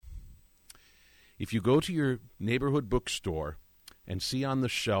If you go to your neighborhood bookstore and see on the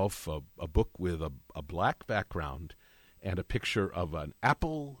shelf a book with a black background and a picture of an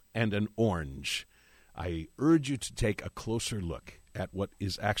apple and an orange, I urge you to take a closer look at what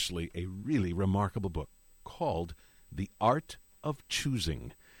is actually a really remarkable book called The Art of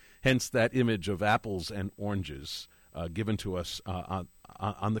Choosing. Hence that image of apples and oranges given to us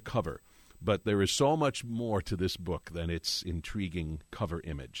on the cover. But there is so much more to this book than its intriguing cover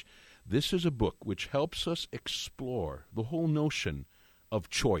image. This is a book which helps us explore the whole notion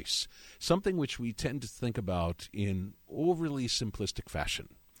of choice, something which we tend to think about in overly simplistic fashion,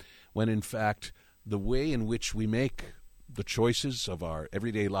 when in fact the way in which we make the choices of our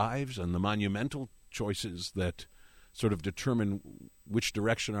everyday lives and the monumental choices that sort of determine which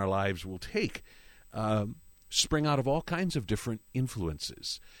direction our lives will take spring out of all kinds of different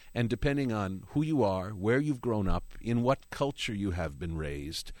influences. And depending on who you are, where you've grown up, in what culture you have been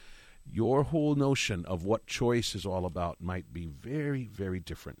raised, your whole notion of what choice is all about might be very, very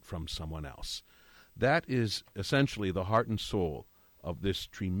different from someone else. That is essentially the heart and soul of this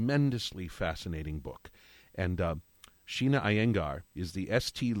tremendously fascinating book. And Sheena Iyengar is the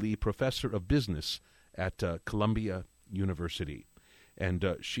S.T. Lee Professor of Business at Columbia University.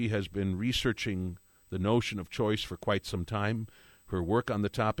 And she has been researching the notion of choice for quite some time. Her work on the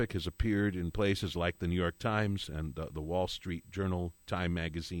topic has appeared in places like the New York Times and the Wall Street Journal, Time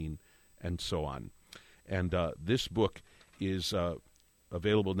Magazine, and so on. And this book is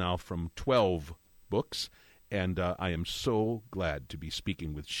available now from 12 books, and I am so glad to be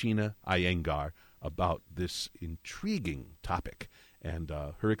speaking with Sheena Iyengar about this intriguing topic and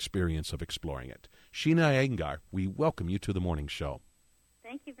her experience of exploring it. Sheena Iyengar, we welcome you to the morning show.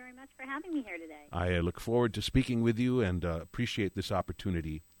 Thank you very much for having me here today. I look forward to speaking with you and appreciate this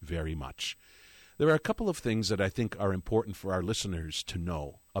opportunity very much. There are a couple of things that I think are important for our listeners to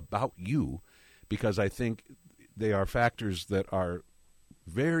know about you, because I think they are factors that are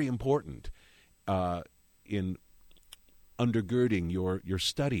very important in undergirding your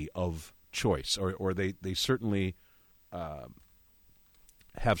study of choice, or they certainly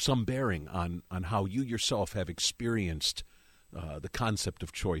have some bearing on how you yourself have experienced the concept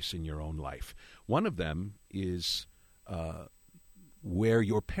of choice in your own life. One of them is where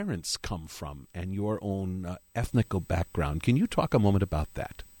your parents come from and your own ethnical background. Can you talk a moment about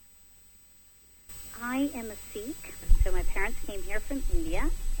that? I am a Sikh, so my parents came here from India,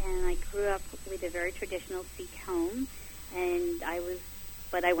 and I grew up with a very traditional Sikh home, and I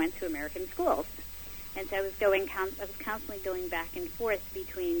went to American schools. And so I was constantly going back and forth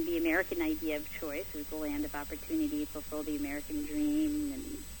between the American idea of choice, it was the land of opportunity, fulfill the American dream,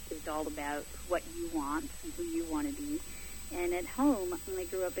 and it was all about what you want and who you want to be. And at home, I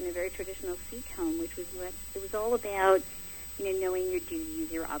grew up in a very traditional Sikh home, which was it was all about, knowing your duties,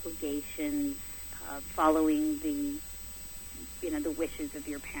 your obligations, following the wishes of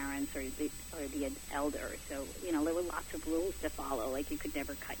your parents or the elder. So, there were lots of rules to follow, like you could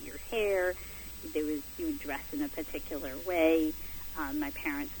never cut your hair. You would dress in a particular way. My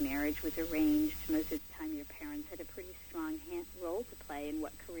parents' marriage was arranged. Most of the time, your parents had a pretty strong role to play in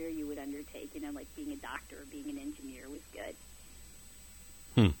what career you would undertake. Like being a doctor or being an engineer was good.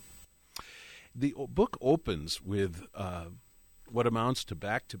 The book opens with what amounts to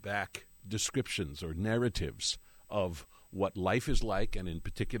back-to-back descriptions or narratives of what life is like, and in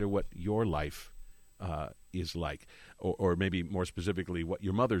particular what your life is like, or maybe more specifically what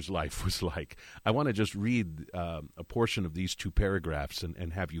your mother's life was like. I want to just read a portion of these two paragraphs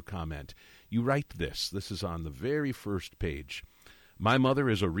and have you comment. You write this. This is on the very first page. My mother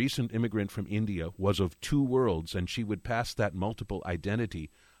is a recent immigrant from India, was of two worlds, and she would pass that multiple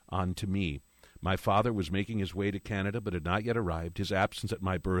identity on to me. My father was making his way to Canada but had not yet arrived. His absence at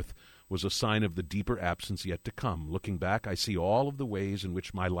my birth was a sign of the deeper absence yet to come. Looking back, I see all of the ways in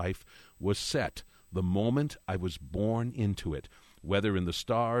which my life was set the moment I was born into it. Whether in the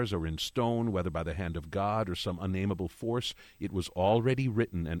stars or in stone, whether by the hand of God or some unnameable force, it was already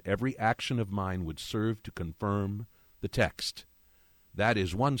written, and every action of mine would serve to confirm the text. That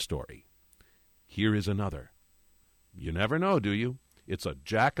is one story. Here is another. You never know, do you? It's a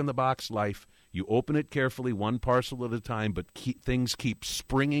jack-in-the-box life. You open it carefully, one parcel at a time, but things keep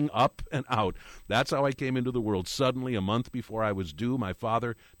springing up and out. That's how I came into the world. Suddenly, a month before I was due, my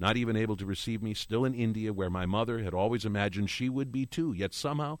father, not even able to receive me, still in India, where my mother had always imagined she would be too. Yet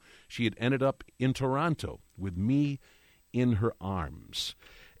somehow she had ended up in Toronto with me in her arms.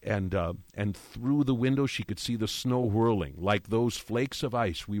 And through the window she could see the snow whirling. Like those flakes of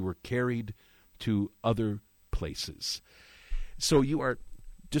ice, we were carried to other places. So you are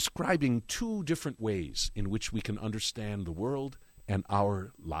describing two different ways in which we can understand the world and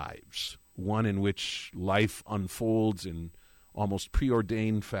our lives. one in which life unfolds in almost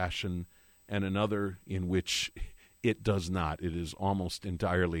preordained fashion, and another in which it does not. It is almost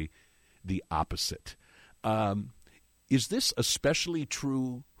entirely the opposite. Is this especially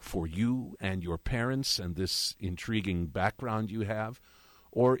true for you and your parents and this intriguing background you have?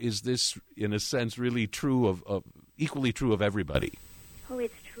 Or is this, in a sense, really true equally true of everybody? Oh,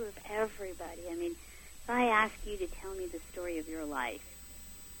 it's true of everybody. I mean, if I ask you to tell me the story of your life,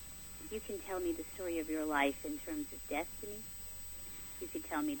 you can tell me the story of your life in terms of destiny. You can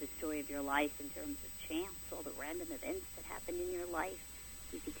tell me the story of your life in terms of chance, all the random events that happened in your life.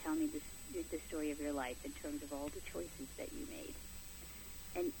 You can tell me the story of your life in terms of all the choices that you made.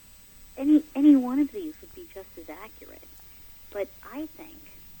 And any one of these would be just as accurate. But I think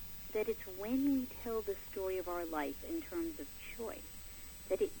that it's when we tell the story of our life in terms of choice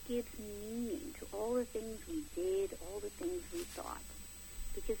that it gives meaning to all the things we did, all the things we thought.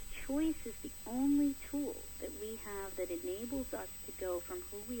 Because choice is the only tool that we have that enables us to go from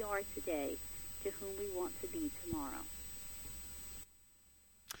who we are today to whom we want to be tomorrow.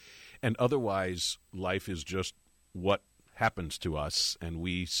 And otherwise, life is just what happens to us, and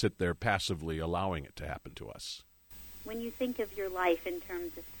we sit there passively allowing it to happen to us. When you think of your life in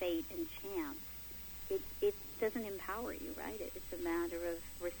terms of fate and chance, it doesn't empower you, right? It's a matter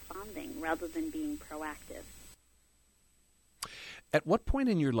of responding rather than being proactive. At what point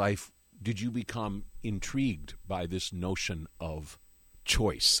in your life did you become intrigued by this notion of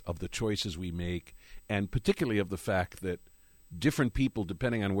choice, of the choices we make, and particularly of the fact that different people,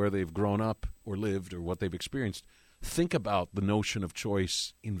 depending on where they've grown up or lived or what they've experienced, think about the notion of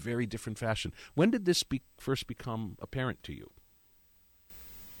choice in very different fashion? When did this first become apparent to you?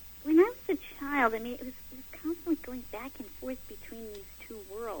 When I was a child, I mean, it was constantly going back and forth between these two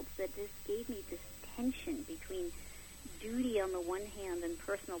worlds that just gave me this tension between duty on the one hand and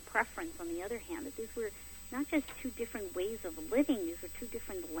personal preference on the other hand, that these were not just two different ways of living, these were two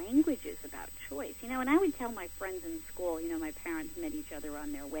different languages about choice. You know, and I would tell my friends in school, you know, my parents met each other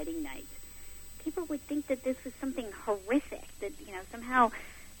on their wedding night. People would think that this was something horrific, that, you know, somehow,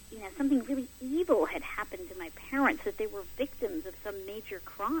 you know, something really evil had happened to my parents, that they were victims of some major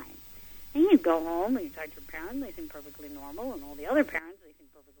crime. And you'd go home and you'd talk to your parents, they seemed perfectly normal, and all the other parents, they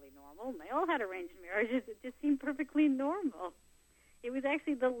seemed perfectly normal, and they all had arranged marriages that just seemed perfectly normal. It was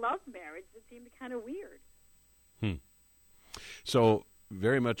actually the love marriage that seemed kind of weird. So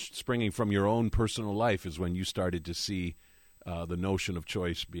very much springing from your own personal life is when you started to see the notion of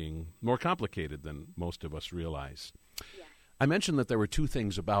choice being more complicated than most of us realize. Yeah. I mentioned that there were two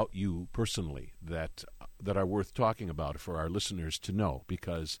things about you personally that are worth talking about for our listeners to know,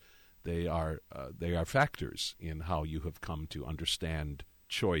 because they are factors in how you have come to understand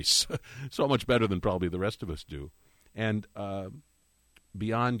choice so much better than probably the rest of us do. And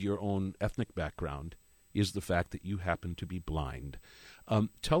beyond your own ethnic background is the fact that you happen to be blind.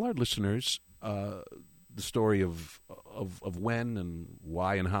 Tell our listeners the story of when and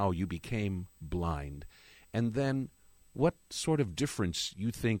why and how you became blind, and then what sort of difference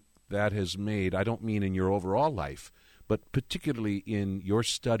you think that has made. I don't mean in your overall life, but particularly in your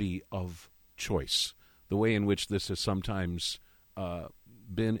study of choice, the way in which this has sometimes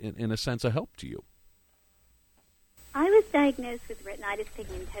been, in a sense, a help to you. I was diagnosed with retinitis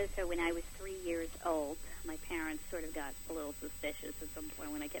pigmentosa when I was 3 years old. My parents sort of got a little suspicious at some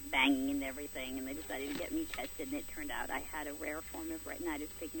point when I kept banging into everything, and they decided to get me tested, and it turned out I had a rare form of retinitis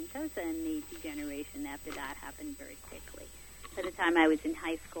pigmentosa, and the degeneration after that happened very quickly. By the time I was in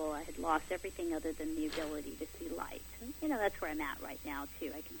high school, I had lost everything other than the ability to see light. And, you know, that's where I'm at right now, too.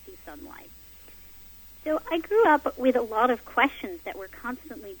 I can see sunlight. So I grew up with a lot of questions that were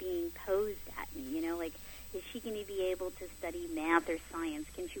constantly being posed at me, you know, like, is she going to be able to study math or science?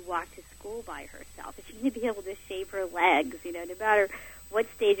 Can she walk to school by herself? Is she going to be able to shave her legs? You know, no matter what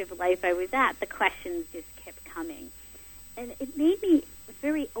stage of life I was at, the questions just kept coming. And it made me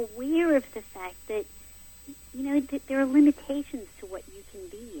very aware of the fact that, you know, that there are limitations to what you can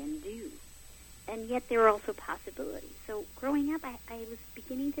be and do. And yet there are also possibilities. So growing up, I was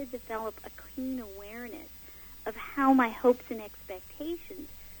beginning to develop a keen awareness of how my hopes and expectations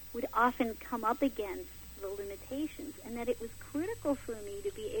would often come up against the limitations, and that it was critical for me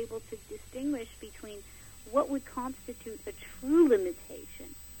to be able to distinguish between what would constitute a true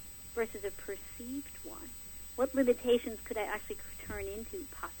limitation versus a perceived one. What limitations could I actually turn into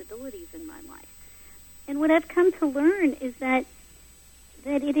possibilities in my life? And what I've come to learn is that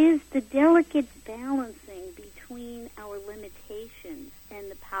it is the delicate balancing between our limitations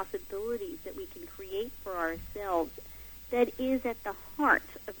and the possibilities that we can create for ourselves that is at the heart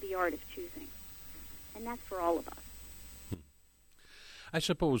of the art of choosing. And that's for all of us. I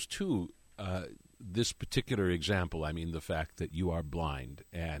suppose, too, this particular example, I mean the fact that you are blind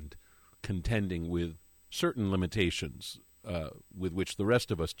and contending with certain limitations with which the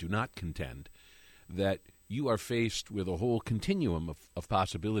rest of us do not contend, that you are faced with a whole continuum of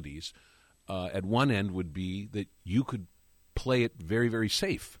possibilities. At one end would be that you could play it very, very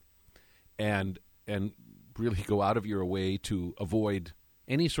safe and really go out of your way to avoid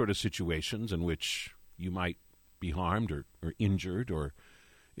any sort of situations in which you might be harmed or injured or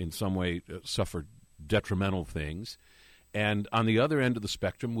in some way suffer detrimental things. And on the other end of the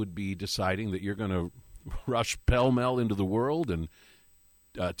spectrum would be deciding that you're going to rush pell-mell into the world and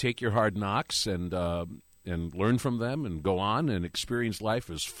take your hard knocks and learn from them and go on and experience life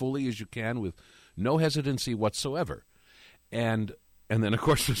as fully as you can with no hesitancy whatsoever. And then, of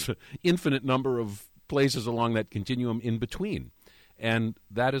course, there's an infinite number of places along that continuum in between. And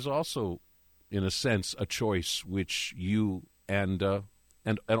that is also, in a sense, a choice which you and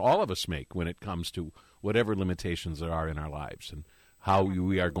all of us make when it comes to whatever limitations there are in our lives and how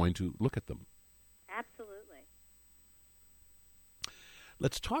we are going to look at them. Absolutely.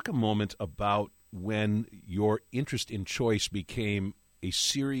 Let's talk a moment about when your interest in choice became a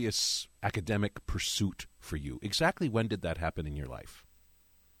serious academic pursuit for you. Exactly when did that happen in your life?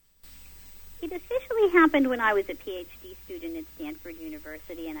 It officially happened when I was a PhD student at Stanford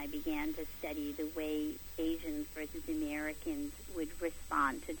University, and I began to study the way Asians versus Americans would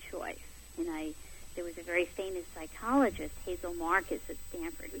respond to choice. And there was a very famous psychologist, Hazel Marcus at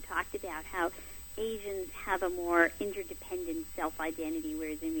Stanford, who talked about how Asians have a more interdependent self-identity,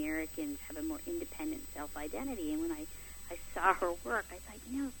 whereas Americans have a more independent self-identity. And when I saw her work, I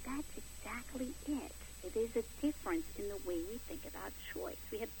thought, that's exactly it. There's a difference in the way we think about choice.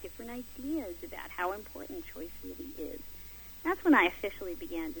 We have different ideas about how important choice really is. That's when I officially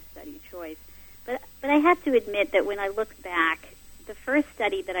began to study choice. But I have to admit that when I look back, the first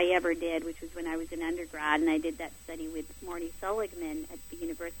study that I ever did, which was when I was an undergrad, and I did that study with Marty Seligman at the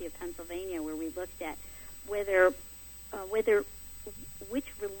University of Pennsylvania, where we looked at whether which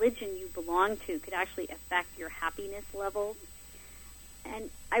religion you belong to could actually affect your happiness level.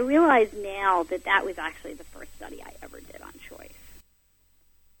 And I realize now that was actually the first study I ever did on choice.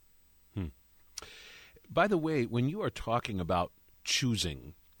 By the way, when you are talking about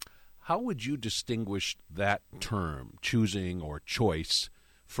choosing, how would you distinguish that term, choosing or choice,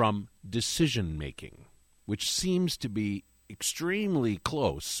 from decision-making, which seems to be extremely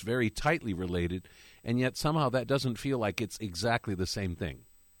close, very tightly related, and yet somehow that doesn't feel like it's exactly the same thing?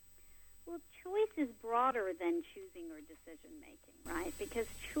 Well, choice is broader than choosing or decision-making, right? Because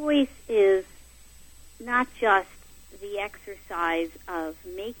choice is not just the exercise of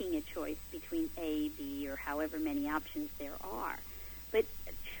making a choice between A, B, or however many options there are. But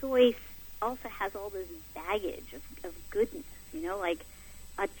choice also has all this baggage of goodness, like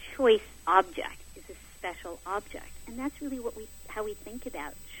a choice object is a special object. And that's really how we think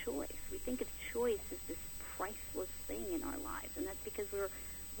about choice. We think of choice as this priceless thing in our lives, and that's because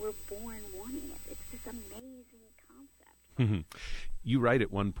we're born wanting it. It's this amazing concept. You write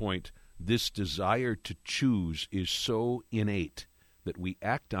at one point, this desire to choose is so innate that we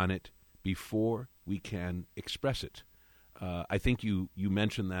act on it before we can express it. I think you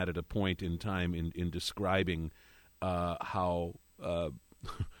mentioned that at a point in time in describing how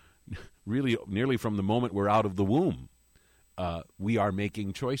really nearly from the moment we're out of the womb, we are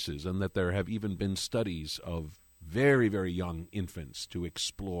making choices, and that there have even been studies of very, very young infants to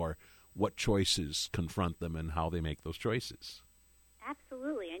explore what choices confront them and how they make those choices.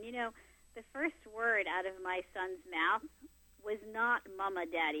 Absolutely. And, the first word out of my son's mouth was not mama,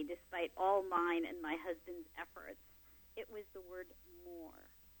 daddy, despite all mine and my husband's efforts. It was the word more.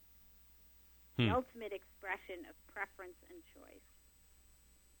 The ultimate expression of preference and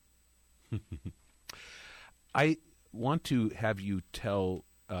choice. I want to have you tell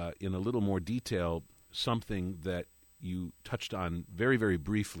in a little more detail something that you touched on very, very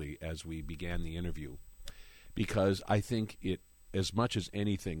briefly as we began the interview, because I think it, as much as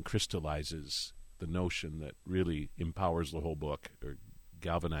anything, crystallizes the notion that really empowers the whole book or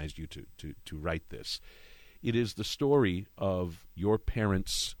galvanized you to write this. It is the story of your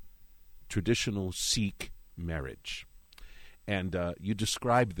parents' traditional Sikh marriage. And you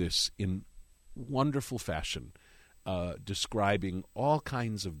describe this in wonderful fashion, describing all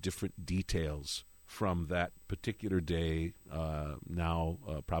kinds of different details from that particular day, now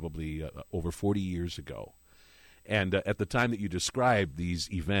probably over 40 years ago. And at the time that you described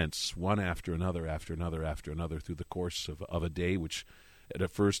these events, one after another, after another, after another, through the course of a day, which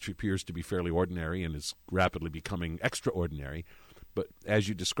at first appears to be fairly ordinary and is rapidly becoming extraordinary. But as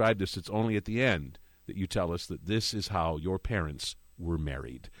you describe this, it's only at the end that you tell us that this is how your parents were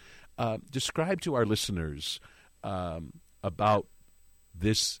married. Describe to our listeners about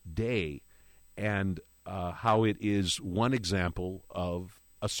this day and how it is one example of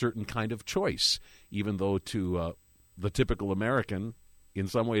a certain kind of choice, even though to the typical American, in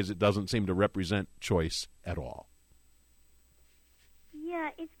some ways, it doesn't seem to represent choice at all. Yeah,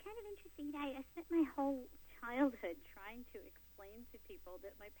 it's kind of interesting. I spent my whole childhood trying to explain to people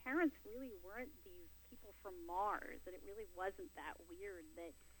that my parents really weren't these people from Mars, that it really wasn't that weird,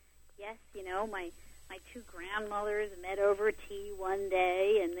 that, yes, my two grandmothers met over tea one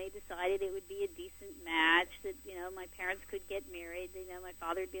day, and they decided it would be a decent match, that, my parents could get married. My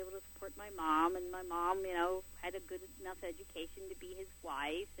father would be able to support my mom, and my mom, had a good enough education to be his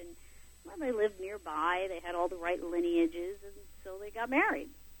wife, and well, they lived nearby. They had all the right lineages, and so they got married.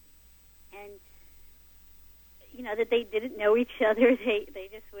 And, that they didn't know each other. They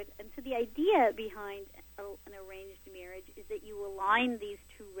just would. And so the idea behind an arranged marriage is that you align these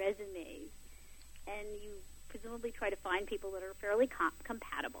two resumes, and you presumably try to find people that are fairly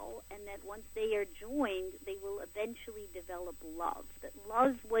compatible, and that once they are joined, they will eventually develop love. That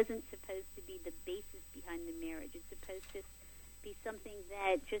love wasn't supposed to be the basis behind the marriage. It's supposed to be something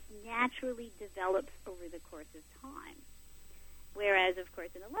that just naturally develops over the course of time. Whereas, of course,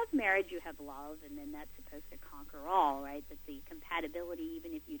 in a love marriage, you have love, and then that's supposed to conquer all, right? That the compatibility,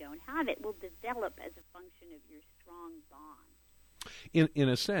 even if you don't have it, will develop as a function of your strong bond. In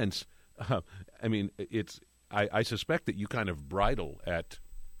a sense, I suspect that you kind of bridle at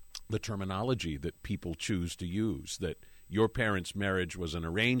the terminology that people choose to use, that your parents' marriage was an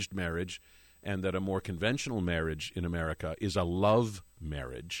arranged marriage, and that a more conventional marriage in America is a love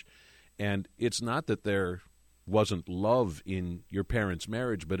marriage. And it's not that there wasn't love in your parents'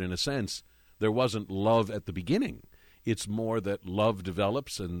 marriage, but in a sense, there wasn't love at the beginning. It's more that love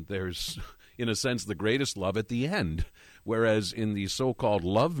develops, and there's, in a sense, the greatest love at the end. Whereas in the so-called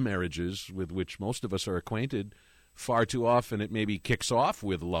love marriages with which most of us are acquainted, far too often it maybe kicks off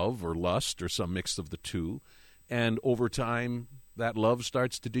with love or lust or some mix of the two, and over time that love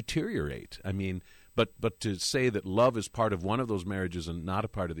starts to deteriorate. But to say that love is part of one of those marriages and not a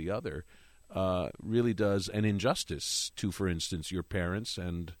part of the other really does an injustice to, for instance, your parents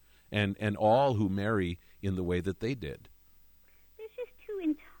and all who marry in the way that they did. There's just two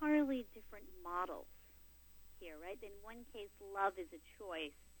entirely different models here, right? In one case, love is a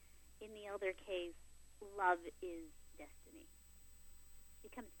choice. In the other case, love is destiny.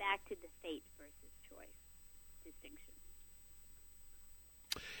 It comes back to the fate versus choice distinction.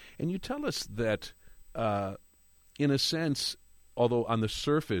 And you tell us that, in a sense, although on the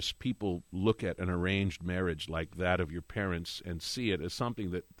surface people look at an arranged marriage like that of your parents and see it as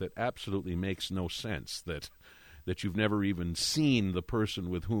something that absolutely makes no sense, that you've never even seen the person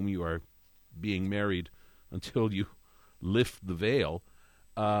with whom you are being married until you lift the veil.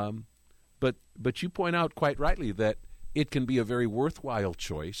 But you point out quite rightly that it can be a very worthwhile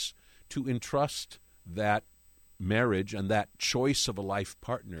choice to entrust that marriage and that choice of a life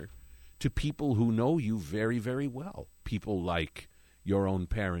partner to people who know you very, very well. People like your own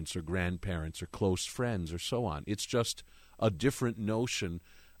parents or grandparents or close friends or so on. It's just a different notion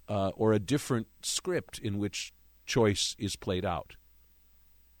or a different script in which choice is played out.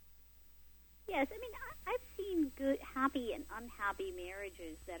 Yes, I've seen good, happy and unhappy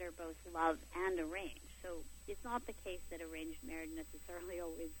marriages that are both love and arranged. So it's not the case that arranged marriage necessarily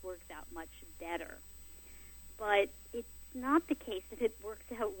always works out much better. But it's not the case that it works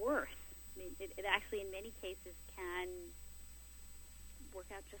out worse. It actually, in many cases, can work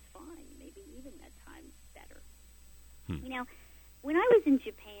out just fine, maybe even at times better. When I was in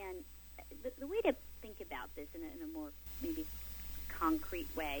Japan, the way to think about this in a more maybe concrete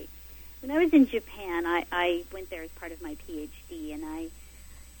way, when I was in Japan, I went there as part of my PhD, and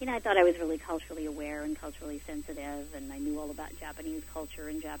I thought I was really culturally aware and culturally sensitive, and I knew all about Japanese culture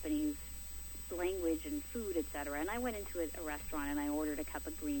and Japanese language and food, etc. And I went into a restaurant and I ordered a cup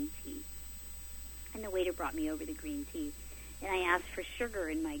of green tea. And the waiter brought me over the green tea. And I asked for sugar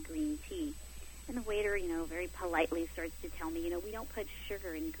in my green tea. And the waiter, very politely starts to tell me, we don't put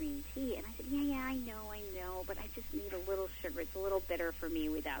sugar in green tea. And I said, yeah, I know, but I just need a little sugar. It's a little bitter for me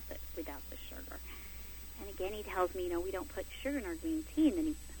without the sugar. And again, he tells me, we don't put sugar in our green tea. And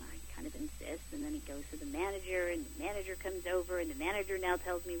then I kind of insist, and then he goes to the manager, and the manager comes over, and the manager now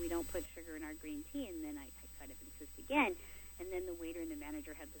tells me we don't put sugar in our green tea. And then I kind of insist again. And then the waiter and the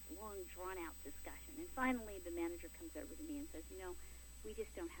manager have this long, drawn-out discussion. And finally, the manager comes over to me and says, we just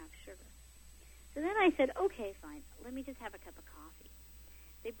don't have sugar. So then I said, okay, fine. Let me just have a cup of coffee.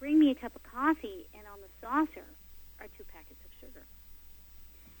 They bring me a cup of coffee, and on the saucer are 2 packets of sugar.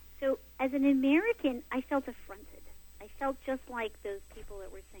 So as an American, I felt affronted. I felt just like those people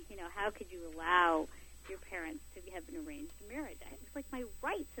that were saying, how could you allow your parents to have an arranged marriage? It was like my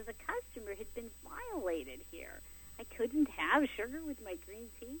rights as a customer had been violated here. I couldn't have sugar with my green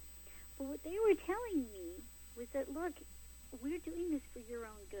tea. But what they were telling me was that, look, we're doing this for your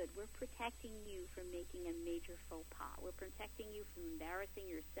own good. We're protecting you from making a major faux pas. We're protecting you from embarrassing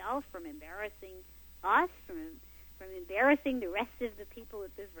yourself, from embarrassing us, from embarrassing the rest of the people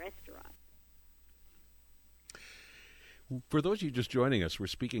at this restaurant. For those of you just joining us, we're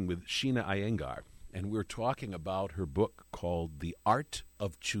speaking with Sheena Iyengar, and we're talking about her book called The Art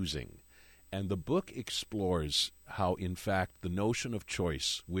of Choosing. And the book explores how, in fact, the notion of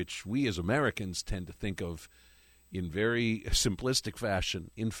choice, which we as Americans tend to think of in very simplistic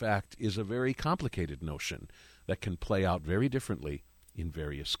fashion, in fact, is a very complicated notion that can play out very differently in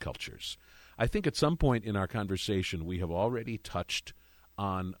various cultures. I think at some point in our conversation we have already touched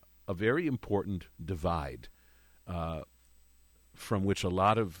on a very important divide from which a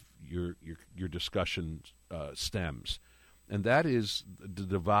lot of your discussion stems, and that is the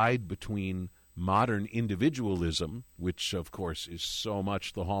divide between modern individualism, which of course is so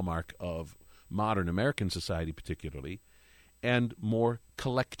much the hallmark of modern American society particularly, and more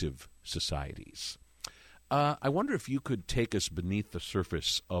collective societies. I wonder if you could take us beneath the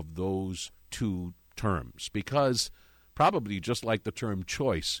surface of those two terms, because probably just like the term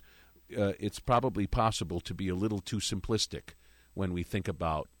choice, it's probably possible to be a little too simplistic when we think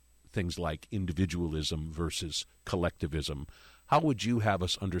about things like individualism versus collectivism. How would you have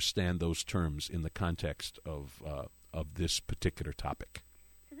us understand those terms in the context of this particular topic?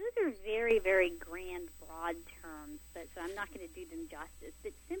 So those are very, very grand, broad terms, so I'm not going to do them justice.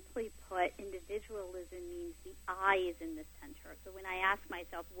 But simply put, individualism means the I is in the center. So when I ask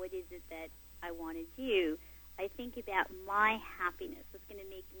myself, what is it that I want to do, I think about my happiness, what's going to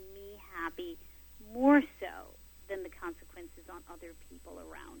make me happy more so than the consequences on other people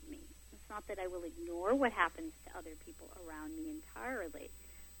around me. It's not that I will ignore what happens to other people around me entirely.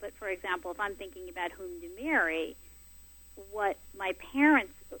 But, for example, if I'm thinking about whom to marry, what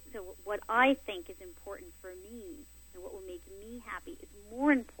I think is important for me and what will make me happy is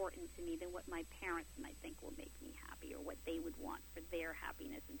more important to me than what my parents might think will make me happy or what they would want for their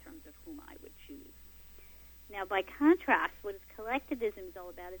happiness in terms of whom I would choose. Now, by contrast, what collectivism is all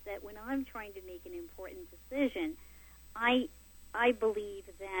about is that when I'm trying to make an important decision, I believe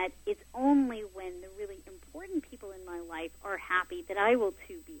that it's only when the really important people in my life are happy that I will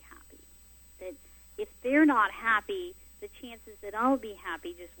too be happy. That if they're not happy, the chances that I'll be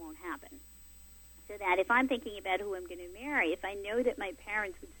happy just won't happen. So that if I'm thinking about who I'm going to marry, if I know that my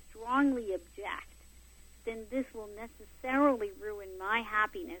parents would strongly object, then this will necessarily ruin my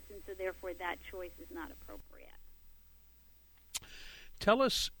happiness, and so therefore that choice is not appropriate. Tell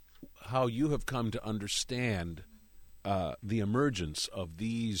us how you have come to understand the emergence of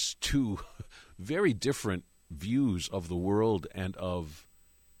these two very different views of the world and of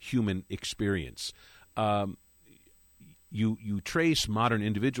human experience. You trace modern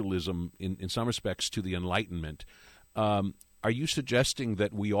individualism in some respects to the Enlightenment. Are you suggesting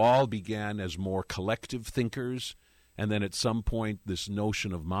that we all began as more collective thinkers, and then at some point this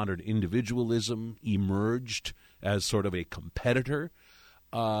notion of modern individualism emerged as sort of a competitor?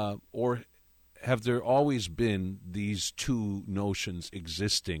 Or have there always been these two notions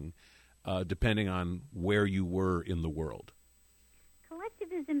existing, depending on where you were in the world?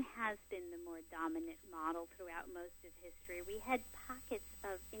 Collectivism has been the more dominant model throughout most of history. We had pockets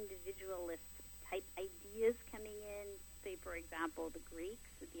of individualist-type ideas coming in. Say, for example, the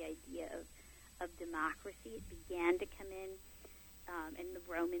Greeks, with the idea of democracy. It began to come in, and the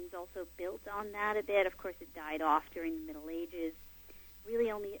Romans also built on that a bit. Of course, it died off during the Middle Ages.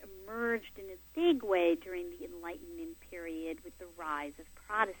 Really only emerged in a big way during the Enlightenment period with the rise of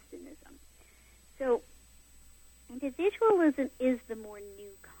Protestantism. So individualism is the more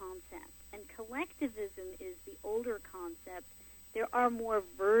new concept, and collectivism is the older concept. There are more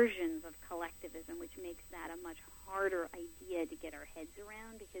versions of collectivism, which makes that a much harder idea to get our heads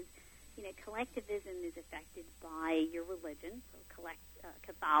around because, collectivism is affected by your religion, so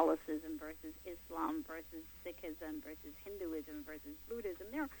Catholicism versus Islam versus Sikhism versus Hinduism versus Buddhism.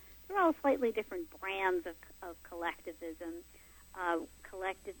 They're all slightly different brands of collectivism.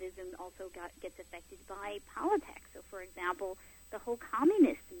 Collectivism also gets affected by politics. So, for example, the whole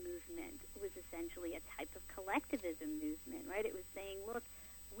communist movement was essentially a type of collectivism movement, right? It was saying, look,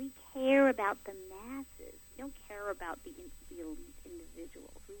 we care about the masses. We don't care about the elite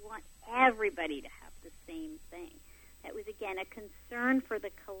individuals. We want everybody to have the same thing. That was, again, a concern for the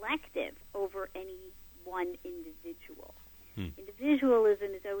collective over any one individual. Individualism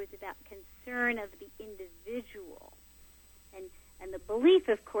is always about concern of the individual. And And the belief,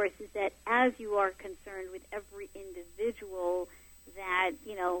 of course, is that as you are concerned with every individual, that,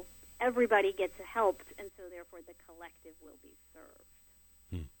 everybody gets helped, and so therefore the collective will be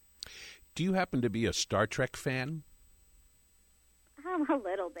served. Do you happen to be a Star Trek fan? A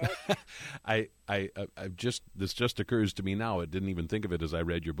little bit. This just occurs to me now. I didn't even think of it as I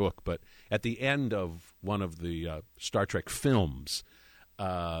read your book, but at the end of one of the Star Trek films,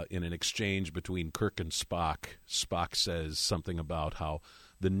 in an exchange between Kirk and Spock, Spock says something about how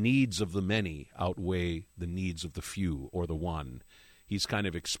the needs of the many outweigh the needs of the few or the one. He's kind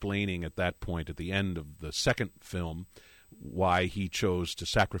of explaining at that point, at the end of the second film, why he chose to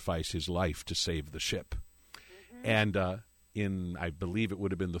sacrifice his life to save the ship. Mm-hmm. And in, I believe it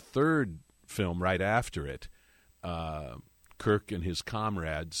would have been the third film right after it, Kirk and his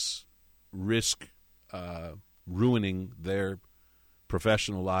comrades risk ruining their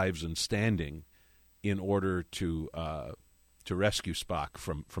professional lives and standing in order to rescue Spock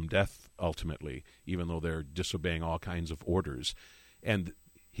from death ultimately, even though they're disobeying all kinds of orders. And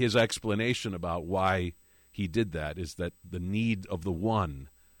his explanation about why he did that is that the need of the one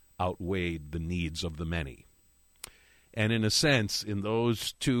outweighed the needs of the many. And in a sense, in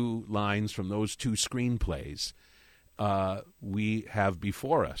those two lines from those two screenplays, we have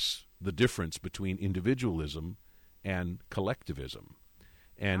before us the difference between individualism and collectivism.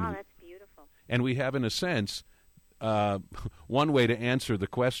 And, that's beautiful. And we have, in a sense, one way to answer the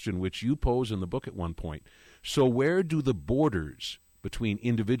question which you pose in the book at one point. So where do the borders between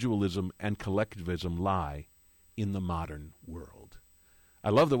individualism and collectivism lie in the modern world?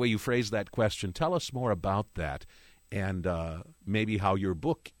 I love the way you phrase that question. Tell us more about that, and maybe how your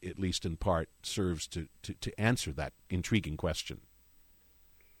book, at least in part, serves to answer that intriguing question.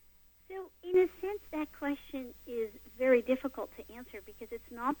 So, in a sense, that question is very difficult to answer because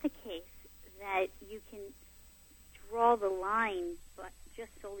it's not the case that you can draw the line but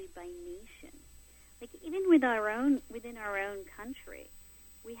just solely by nation. Like, even within our own country,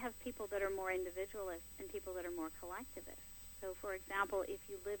 we have people that are more individualist and people that are more collectivist. So, for example, if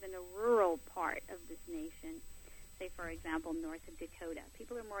you live in a rural part of this nation, say, for example, north of Dakota,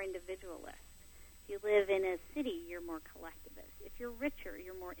 people are more individualist. If you live in a city, you're more collectivist. If you're richer,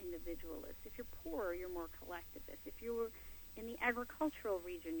 you're more individualist. If you're poorer, you're more collectivist. If you're in the agricultural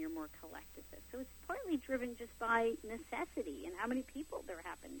region, you're more collectivist. So it's partly driven just by necessity and how many people there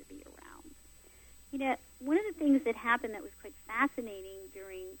happen to be around. One of the things that happened that was quite fascinating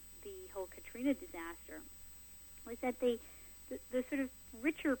during the whole Katrina disaster was that the sort of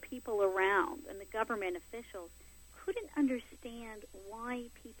richer people around and the government officials couldn't understand why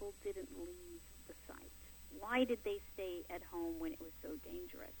people didn't leave the site. Why did they stay at home when it was so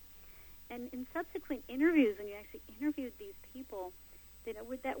dangerous? And in subsequent interviews, when you actually interviewed these people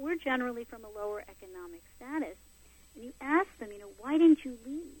that were generally from a lower economic status, and you asked them, why didn't you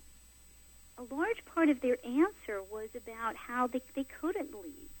leave? A large part of their answer was about how they couldn't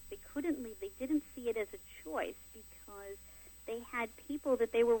leave. They couldn't leave. They didn't see it as a choice because they had people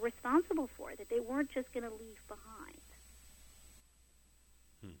that they were responsible for, that they weren't just going to leave behind.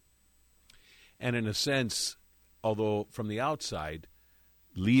 And in a sense, although from the outside,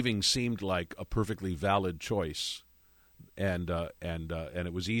 leaving seemed like a perfectly valid choice, and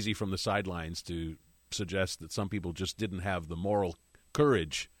it was easy from the sidelines to suggest that some people just didn't have the moral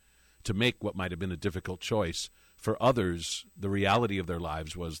courage to make what might have been a difficult choice. For others, the reality of their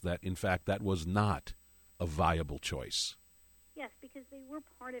lives was that, in fact, that was not a viable choice. Yes, because they were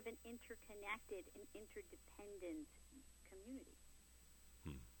part of an interconnected and interdependent community.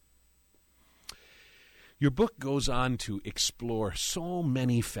 Your book goes on to explore so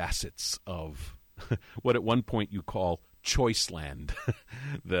many facets of what at one point you call choice land,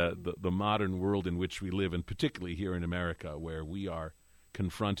 the modern world in which we live, and particularly here in America, where we are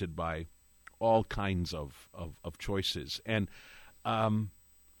confronted by all kinds of choices. And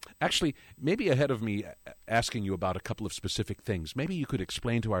actually, maybe ahead of me asking you about a couple of specific things, maybe you could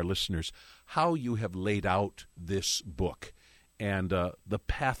explain to our listeners how you have laid out this book and the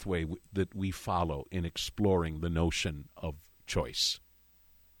pathway that we follow in exploring the notion of choice.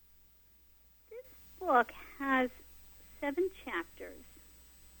 This book has 7 chapters,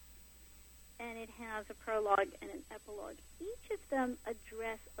 and it has a prologue and an epilogue. Each of them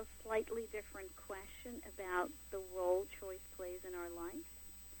address a slightly different question about the role choice plays in our life.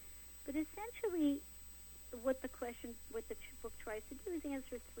 But essentially, what the book tries to do is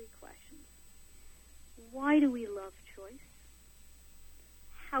answer 3 questions. Why do we love choice?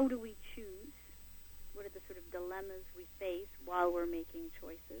 How do we choose? What are the sort of dilemmas we face while we're making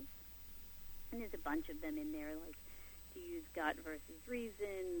choices? And there's a bunch of them in there, like to use gut versus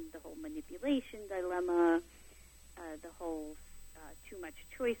reason, the whole manipulation dilemma, the whole too much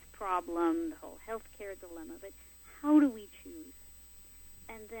choice problem, the whole healthcare dilemma, but how do we choose?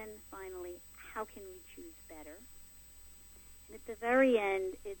 And then finally, how can we choose better? And at the very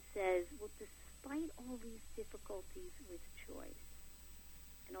end, it says, well, despite all these difficulties with choice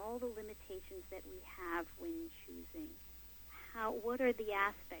and all the limitations that we have when choosing, what are the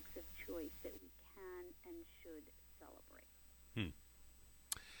aspects of choice that we can and should celebrate?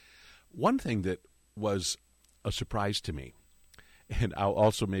 One thing that was a surprise to me, and I'll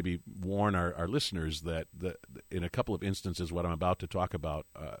also maybe warn our listeners that in a couple of instances what I'm about to talk about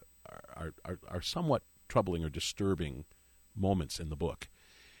are somewhat troubling or disturbing moments in the book.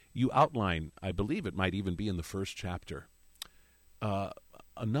 You outline, I believe it might even be in the first chapter, a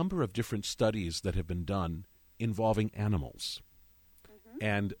number of different studies that have been done involving animals. Mm-hmm.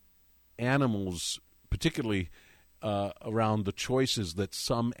 And animals, particularly around the choices that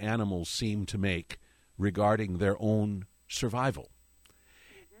some animals seem to make regarding their own survival.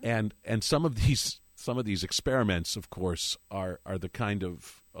 Mm-hmm. And some of these experiments, of course, are the kind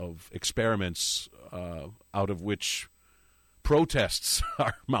of experiments out of which protests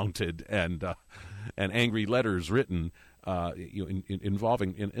are mounted and angry letters written,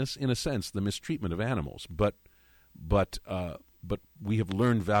 involving, in a sense, the mistreatment of animals. But we have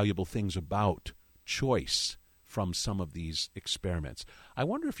learned valuable things about choice from some of these experiments. I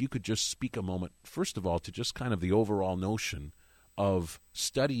wonder if you could just speak a moment, first of all, to just kind of the overall notion of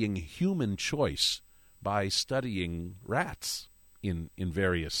studying human choice by studying rats in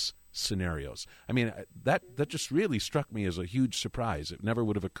various scenarios. I mean, that just really struck me as a huge surprise. It never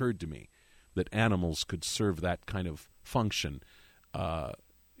would have occurred to me that animals could serve that kind of function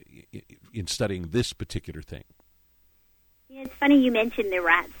in studying this particular thing. Yeah, it's funny you mentioned the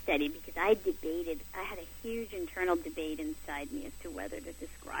rat study because I had a huge internal debate inside me as to whether to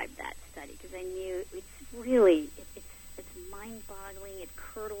describe that study because I knew it's really, it's mind-boggling, it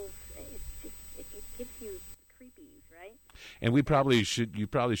curdles, it gives you creepies, right? And you probably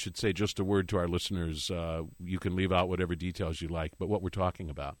should say just a word to our listeners. You can leave out whatever details you like, but what we're talking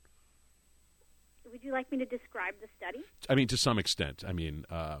about. Would you like me to describe the study? I mean, to some extent. I mean,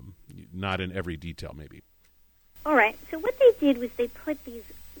 not in every detail, maybe. All right. So what they did was they put these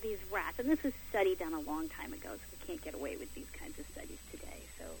rats, and this was a study done a long time ago, so we can't get away with these kinds of studies today.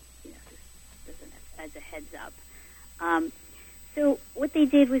 So, just as a heads up. So what they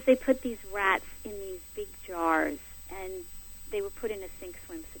did was they put these rats in these big jars, and they were put in a sink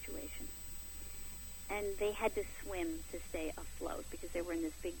swim situation. And they had to swim to stay afloat because they were in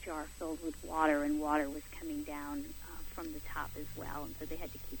this big jar filled with water, and water was coming down from the top as well, and so they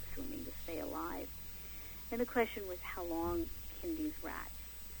had to keep swimming to stay alive. And the question was, how long can these rats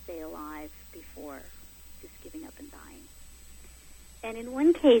stay alive before just giving up and dying? And in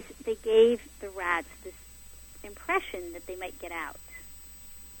one case, they gave the rats this impression that they might get out.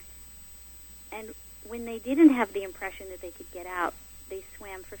 And when they didn't have the impression that they could get out, they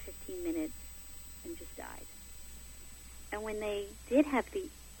swam for 15 minutes and just died. And when they did have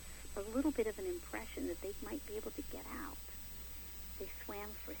a little bit of an impression that they might be able to get out, they swam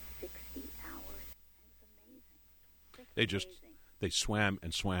for 60 hours. They swam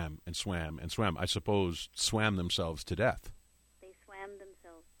and swam and swam and swam. I suppose swam themselves to death. They swam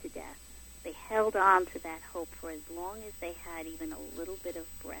themselves to death. They held on to that hope for as long as they had even a little bit of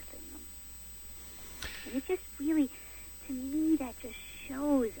breath in them. And it just really, to me, that just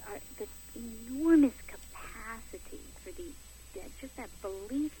shows the enormous capacity for just that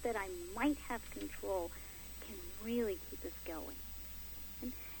belief that I might have control can really keep us going.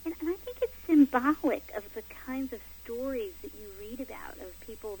 And I think it's symbolic of the kinds of stories that you read about of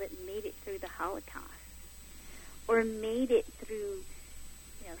people that made it through the Holocaust or made it through,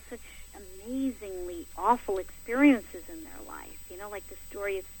 such amazingly awful experiences in their life. Like the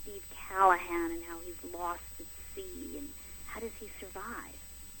story of Steve Callahan and how he's lost at sea and how does he survive?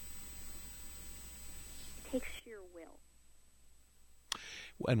 It takes sheer will.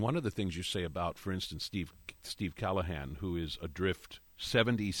 And one of the things you say about, for instance, Steve Callahan, who is adrift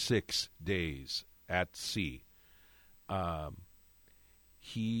 76 days at sea,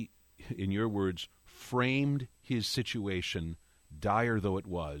 he, in your words, framed his situation, dire though it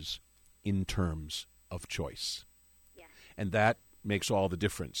was, in terms of choice. Yeah. And that makes all the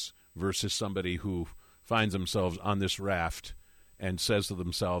difference versus somebody who finds themselves on this raft and says to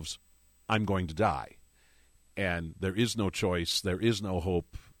themselves, I'm going to die. And there is no choice, there is no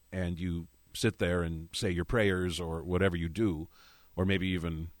hope, and you sit there and say your prayers or whatever you do, or maybe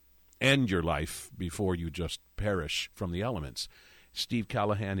even end your life before you just perish from the elements. Steve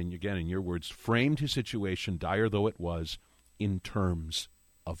Callahan, and again in your words, framed his situation, dire though it was, in terms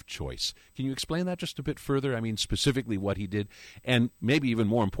of choice. Can you explain that just a bit further? I mean, specifically what he did, and maybe even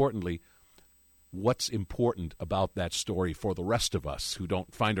more importantly, what's important about that story for the rest of us who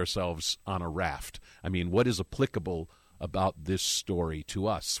don't find ourselves on a raft? I mean, what is applicable about this story to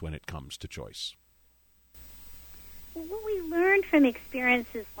us when it comes to choice? Well, what we learned from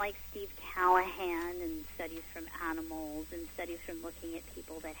experiences like Steve Callahan and studies from animals and studies from looking at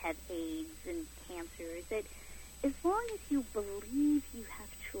people that have AIDS and cancer is that as long as you believe you have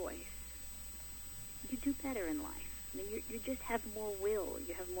choice, you do better in life. I mean, you just have more will,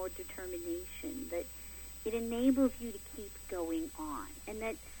 you have more determination, that it enables you to keep going on. And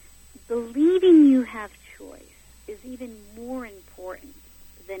that believing you have choice is even more important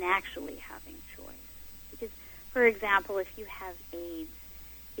than actually having choice. Because, for example, if you have AIDS,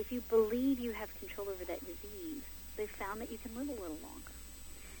 if you believe you have control over that disease, they've found that you can live a little longer.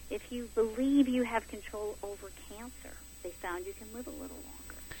 If you believe you have control over cancer, they found you can live a little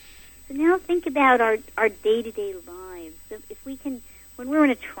longer. So now think about our day-to-day lives. So if we can, when we're in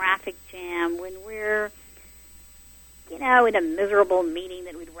a traffic jam, when we're, in a miserable meeting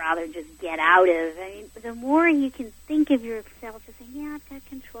that we'd rather just get out of, I mean, the more you can think of yourself as saying, yeah, I've got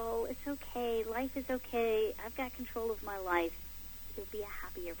control, it's okay, life is okay, I've got control of my life, you'll be a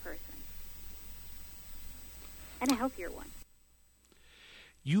happier person. And a healthier one.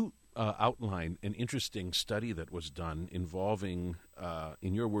 You outline an interesting study that was done involving,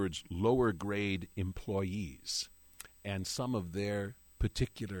 in your words, lower-grade employees and some of their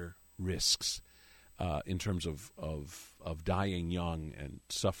particular risks in terms of dying young and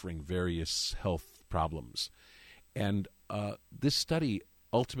suffering various health problems. And this study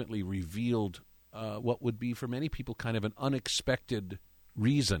ultimately revealed what would be for many people kind of an unexpected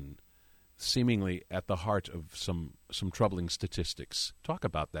reason seemingly at the heart of some troubling statistics. Talk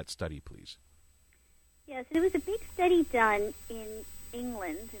about that study, please. Yes, there was a big study done in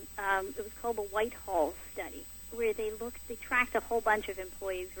England. It was called the Whitehall study, where they tracked a whole bunch of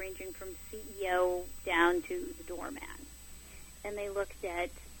employees ranging from CEO down to the doorman. And they looked at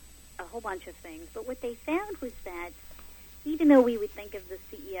a whole bunch of things. But what they found was that even though we would think of the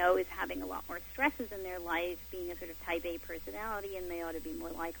CEO as having a lot more stresses in their life, being a sort of type A personality, and they ought to be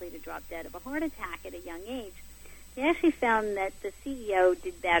more likely to drop dead of a heart attack at a young age, they actually found that the CEO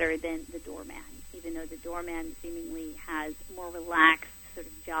did better than the doorman, even though the doorman seemingly has more relaxed sort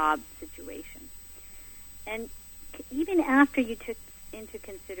of job situation. And even after you took into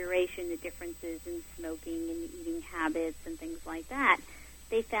consideration the differences in smoking and eating habits and things like that,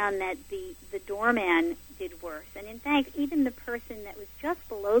 they found that the doorman did worse. And in fact, even the person that was just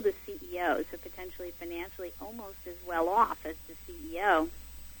below the CEO, so potentially financially almost as well off as the CEO,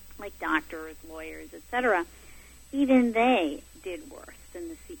 like doctors, lawyers, etc., even they did worse than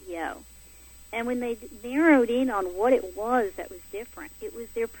the CEO. And when they narrowed in on what it was that was different, it was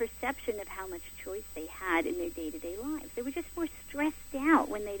their perception of how much choice they had in their day-to-day lives. They were just more stressed out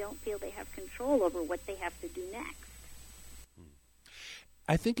when they don't feel they have control over what they have to do next.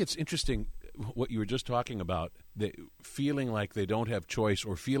 I think it's interesting what you were just talking about, feeling like they don't have choice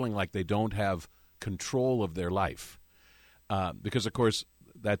or feeling like they don't have control of their life. Because, of course,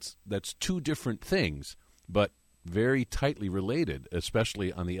 that's two different things, but very tightly related,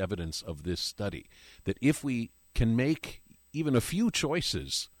 especially on the evidence of this study, that if we can make even a few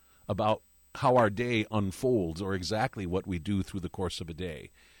choices about how our day unfolds or exactly what we do through the course of a day,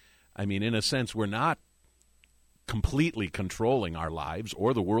 I mean, in a sense, we're not completely controlling our lives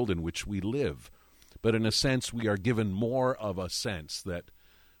or the world in which we live, but in a sense, we are given more of a sense that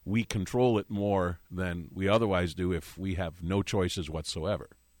we control it more than we otherwise do if we have no choices whatsoever.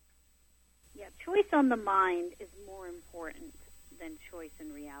 Yeah, choice on the mind is more important than choice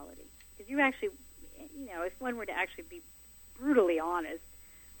in reality. Because you actually, if one were to actually be brutally honest,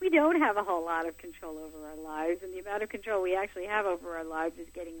 we don't have a whole lot of control over our lives, and the amount of control we actually have over our lives is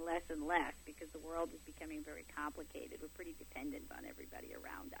getting less and less because the world is becoming very complicated. We're pretty dependent on everybody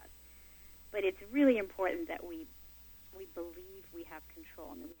around us. But it's really important that we believe we have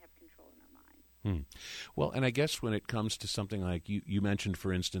control and that we have control in our minds. Well, and I guess when it comes to something like you mentioned,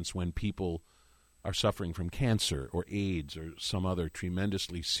 for instance, when people are suffering from cancer or AIDS or some other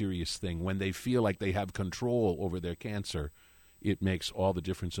tremendously serious thing, when they feel like they have control over their cancer, it makes all the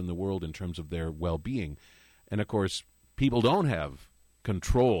difference in the world in terms of their well-being. And, of course, people don't have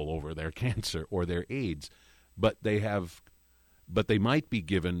control over their cancer or their AIDS, but they might be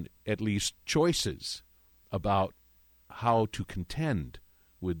given at least choices about how to contend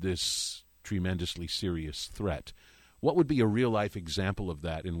with this tremendously serious threat. What would be a real-life example of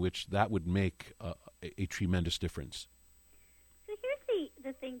that in which that would make a tremendous difference? So here's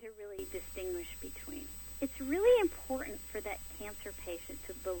the thing to really distinguish between. it's really important for that cancer patient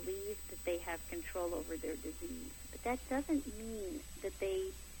to believe that they have control over their disease. But that doesn't mean that they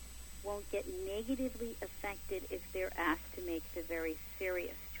won't get negatively affected if they're asked to make the very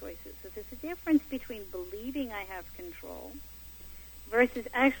serious choices. So there's a difference between believing I have control versus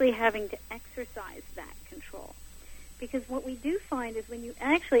actually having to exercise that control. Because what we do find is when you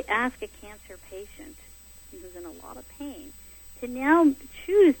actually ask a cancer patient who's in a lot of pain to now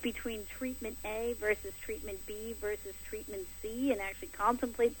choose between treatment A versus treatment B versus treatment C and actually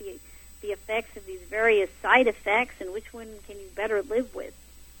contemplate the effects of these various side effects and which one can you better live with,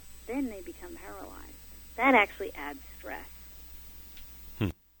 then they become paralyzed. That actually adds stress.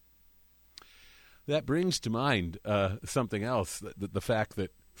 That brings to mind something else, the fact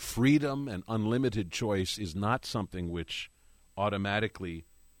that freedom and unlimited choice is not something which automatically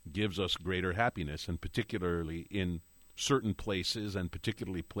gives us greater happiness, and particularly in certain places, and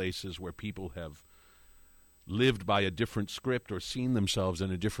particularly places where people have lived by a different script or seen themselves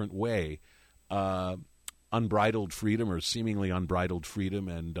in a different way. Unbridled freedom or seemingly unbridled freedom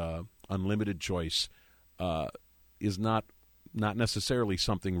and unlimited choice is not necessarily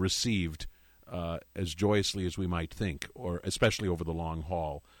something received as joyously as we might think, or especially over the long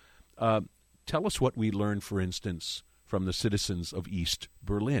haul. Tell us what we learned, for instance, from the citizens of East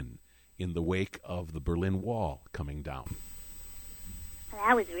Berlin in the wake of the Berlin Wall coming down.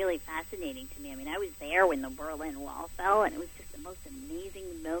 That was really fascinating to me. I mean, I was there when the Berlin Wall fell, and it was just the most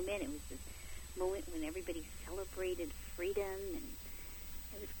amazing moment. It was this moment when everybody celebrated freedom, and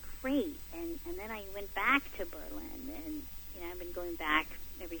it was great. And then I went back to Berlin, and I've been going back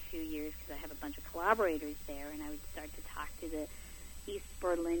every few years because I have a bunch of collaborators there, and I would start to talk to the East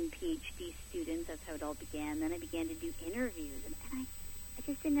Berlin PhD students. That's how it all began. Then I began to do interviews, and I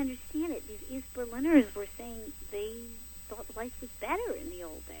just didn't understand it. These East Berliners were saying they thought life was better in the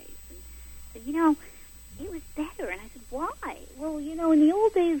old days. And said, it was better. And I said, why? Well, in the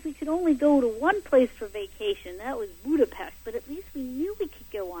old days we could only go to one place for vacation. That was Budapest. But at least we knew we could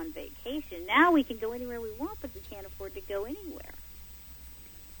go on vacation. Now we can go anywhere we want, but we can't afford to go anywhere.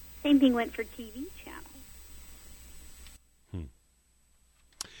 Same thing went for TV channels.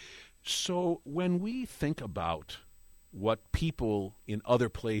 So when we think about what people in other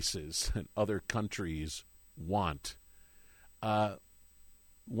places and other countries want,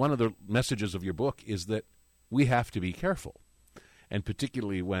 one of the messages of your book is that we have to be careful, and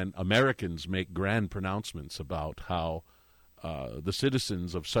particularly when Americans make grand pronouncements about how the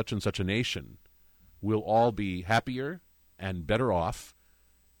citizens of such and such a nation will all be happier and better off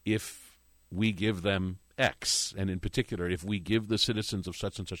if we give them X, and in particular, if we give the citizens of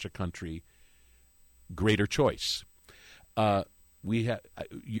such and such a country greater choice.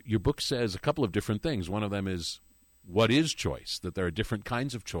 Your book says a couple of different things. One of them is, what is choice? That there are different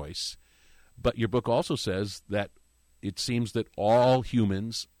kinds of choice. But your book also says that it seems that all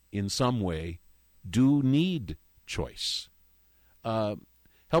humans, in some way, do need choice.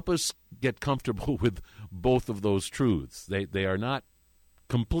 Help us get comfortable with both of those truths. They are not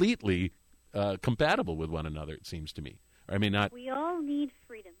completely compatible with one another, it seems to me. I mean, not. We all need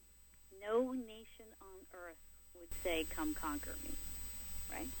freedom. No nation on earth would say, come conquer me,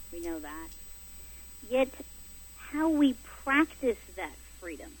 right? We know that. Yet, how we practice that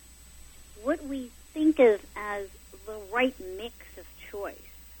freedom, what we think of as the right mix of choice,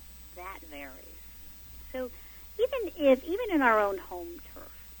 that varies. So even in our own home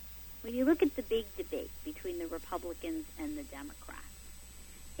turf, when you look at the big debate between the Republicans and the Democrats,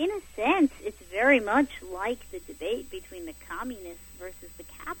 in a sense, it's very much like the debate between the communists versus the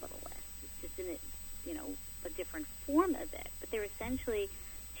capitalists. It's just in a different form of it. But they're essentially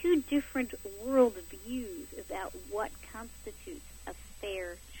two different world views about what constitutes a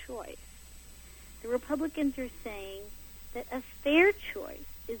fair choice. The Republicans are saying that a fair choice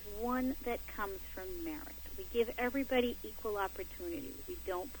is one that comes from merit. We give everybody equal opportunity. We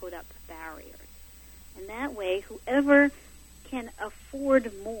don't put up barriers. And that way, whoever can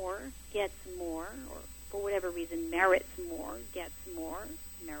afford more gets more, or for whatever reason merits more, gets more,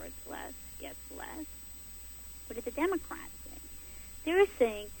 merits less, gets less. What are the Democrats saying? They're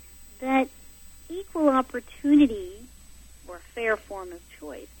saying that equal opportunity, or a fair form of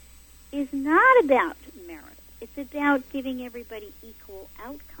choice, is not about merit. It's about giving everybody equal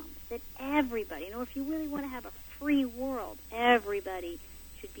outcomes, that everybody, if you really want to have a free world, everybody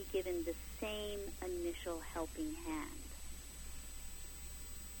should be given the same initial helping hand.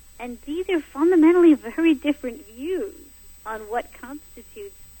 And these are fundamentally very different views on what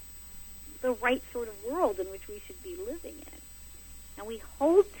constitutes the right sort of world in which we should be living in. And we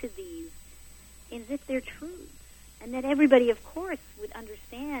hold to these as if they're truths, and that everybody, of course, would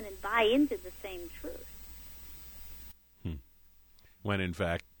understand and buy into the same truth. when in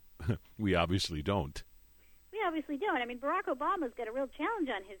fact we obviously don't. We obviously don't. I mean, Barack Obama's got a real challenge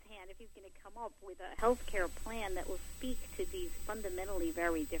on his hand if he's going to come up with a health care plan that will speak to these fundamentally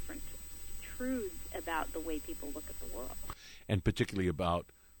very different truths about the way people look at the world. And particularly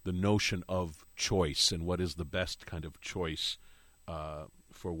about the notion of choice and what is the best kind of choice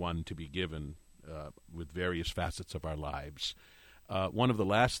for one to be given with various facets of our lives. One of the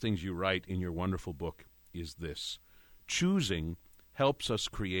last things you write in your wonderful book is this: choosing helps us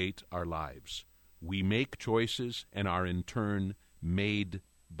create our lives. We make choices and are in turn made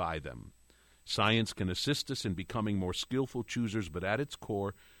by them. Science can assist us in becoming more skillful choosers, but at its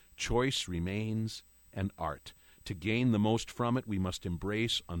core, choice remains an art. To gain the most from it, we must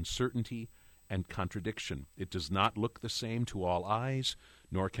embrace uncertainty and contradiction. It does not look the same to all eyes,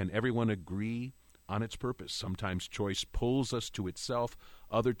 nor can everyone agree on its purpose. Sometimes choice pulls us to itself,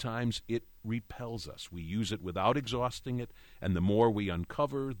 other times it repels us. We use it without exhausting it, and the more we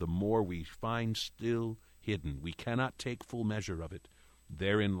uncover, the more we find still hidden. We cannot take full measure of it.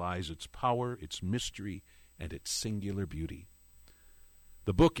 Therein lies its power, its mystery, and its singular beauty.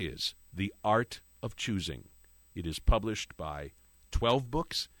 The book is The Art of Choosing. It is published by 12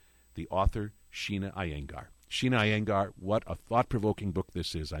 Books, the author Sheena Iyengar. Sheena Iyengar, what a thought-provoking book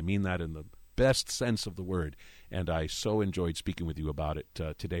this is. I mean that in the best sense of the word, and I so enjoyed speaking with you about it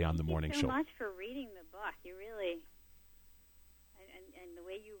today on the morning show. Thank you so much for reading the book. You really, and the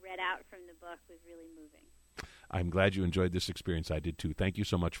way you read out from the book was really moving. I'm glad you enjoyed this experience. I did too. Thank you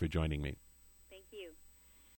so much for joining me.